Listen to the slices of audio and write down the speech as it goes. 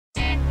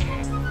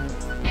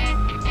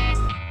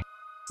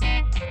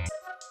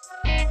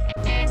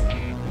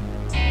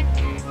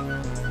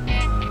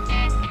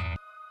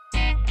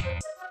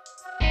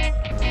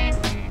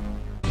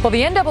Well,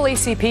 the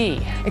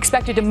NAACP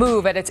expected to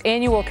move at its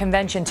annual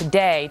convention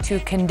today to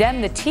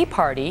condemn the Tea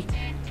Party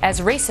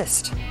as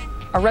racist.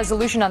 A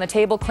resolution on the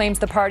table claims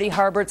the party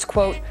harbors,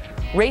 quote,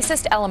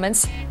 racist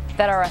elements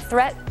that are a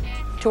threat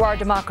to our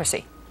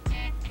democracy.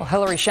 Well,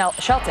 Hilary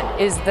Shelton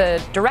is the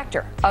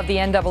director of the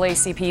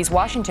NAACP's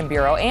Washington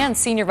Bureau and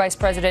senior vice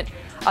president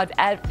of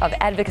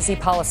advocacy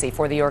policy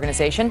for the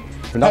organization.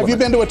 Have you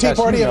been to a Tea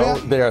Party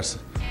event?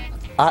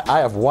 I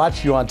have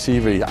watched you on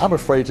TV. I'm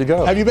afraid to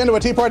go. Have you been to a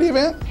Tea Party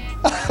event?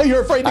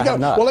 You're afraid to go?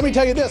 Not. Well, let me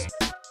tell you this.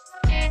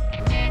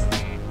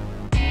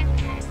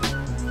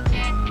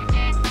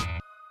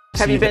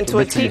 Have you been to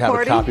a Tea Party? You have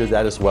a copy of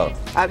that as well.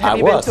 Have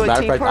you been to a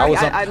Tea Party?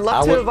 I'd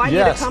love to invite you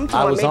to come to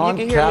one. Maybe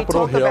you can hear me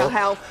talk about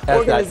how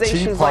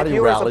organizations like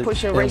yours are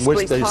pushing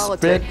race-based politics.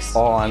 In which they spit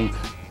on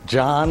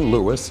John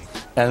Lewis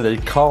and they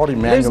called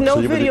Emmanuel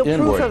Cleaver the N-word. There's no video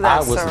proof of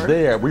that, I was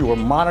there. We were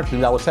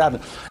monitoring that was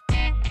happening.